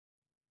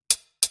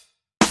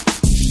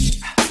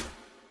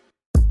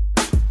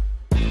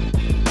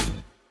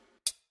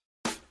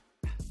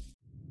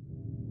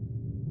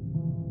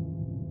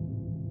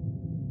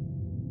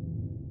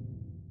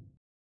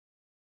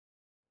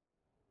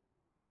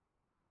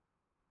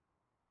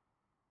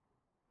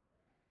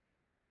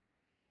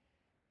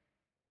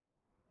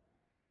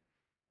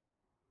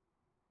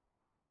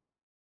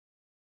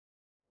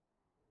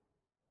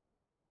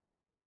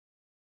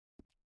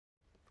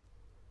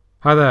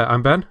Hi there,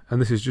 I'm Ben, and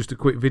this is just a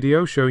quick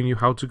video showing you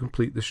how to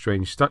complete the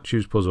Strange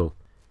Statues puzzle.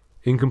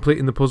 In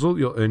completing the puzzle,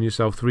 you'll earn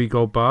yourself 3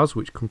 gold bars,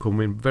 which can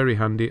come in very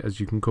handy as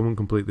you can come and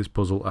complete this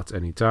puzzle at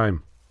any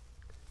time.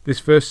 This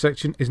first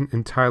section isn't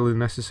entirely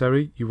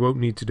necessary, you won't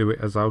need to do it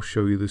as I'll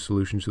show you the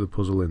solution to the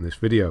puzzle in this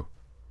video.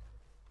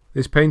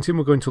 This painting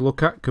we're going to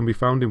look at can be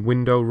found in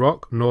Window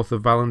Rock, north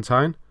of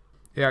Valentine.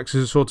 It acts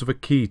as a sort of a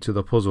key to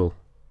the puzzle.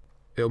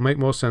 It'll make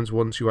more sense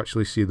once you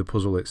actually see the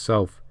puzzle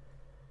itself.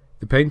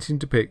 The painting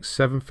depicts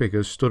 7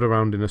 figures stood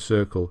around in a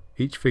circle.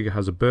 Each figure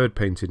has a bird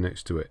painted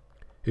next to it.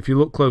 If you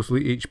look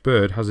closely, each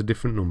bird has a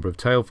different number of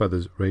tail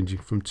feathers, ranging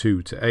from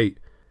 2 to 8.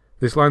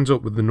 This lines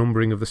up with the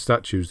numbering of the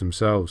statues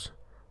themselves.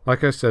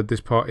 Like I said,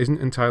 this part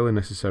isn't entirely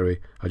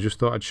necessary, I just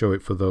thought I'd show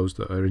it for those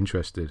that are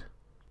interested.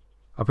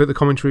 I'll pick the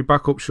commentary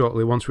back up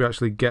shortly once we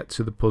actually get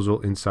to the puzzle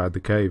inside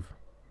the cave.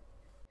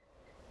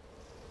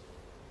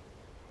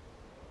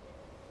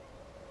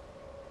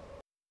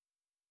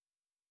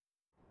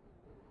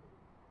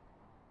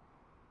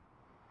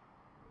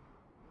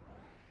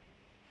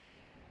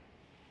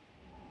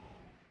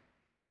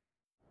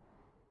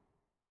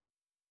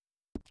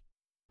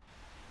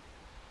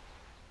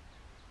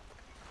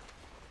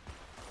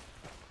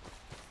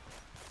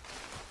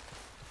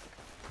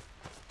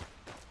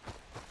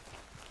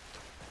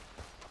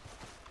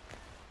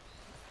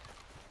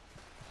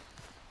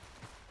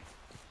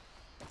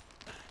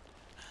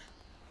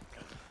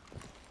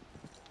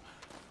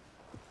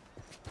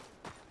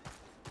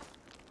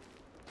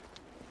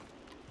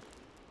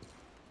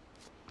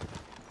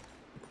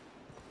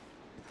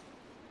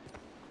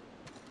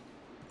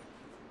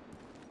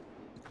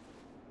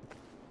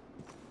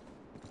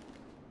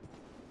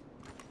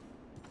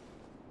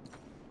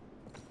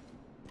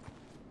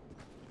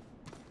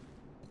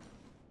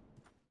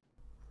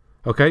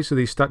 Okay, so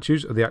these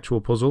statues are the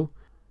actual puzzle.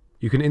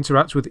 You can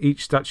interact with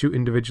each statue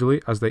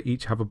individually as they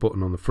each have a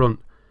button on the front.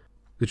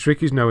 The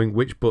trick is knowing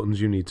which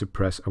buttons you need to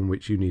press and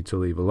which you need to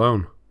leave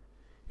alone.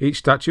 Each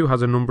statue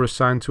has a number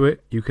assigned to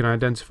it. You can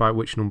identify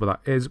which number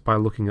that is by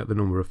looking at the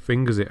number of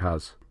fingers it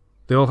has.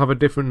 They all have a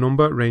different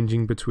number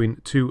ranging between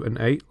 2 and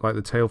 8 like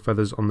the tail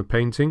feathers on the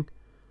painting.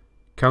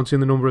 Counting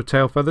the number of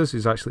tail feathers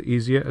is actually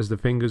easier as the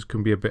fingers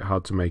can be a bit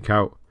hard to make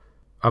out.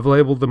 I've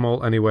labelled them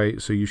all anyway,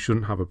 so you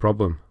shouldn't have a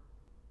problem.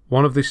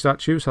 One of these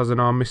statues has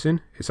an arm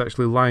missing. It's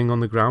actually lying on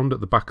the ground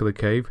at the back of the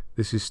cave.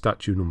 This is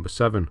statue number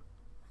 7.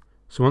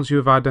 So once you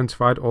have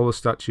identified all the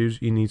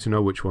statues, you need to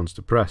know which ones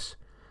to press.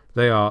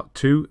 They are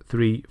 2,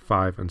 3,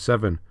 5 and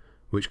 7,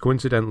 which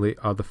coincidentally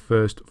are the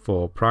first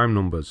 4 prime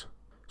numbers.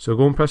 So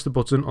go and press the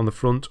button on the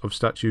front of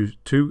statues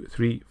 2,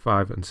 3,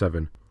 5 and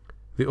 7.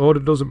 The order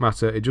doesn't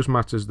matter, it just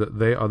matters that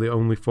they are the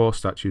only 4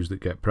 statues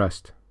that get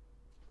pressed.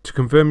 To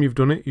confirm you've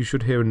done it, you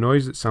should hear a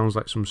noise that sounds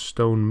like some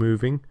stone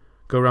moving.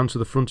 Go around to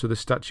the front of the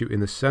statue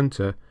in the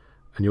centre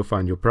and you'll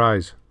find your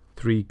prize,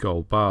 3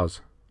 gold bars.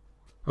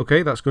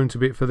 Okay, that's going to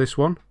be it for this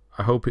one.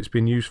 I hope it's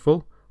been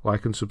useful.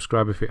 Like and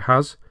subscribe if it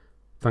has.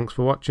 Thanks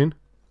for watching,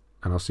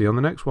 and I'll see you on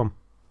the next one.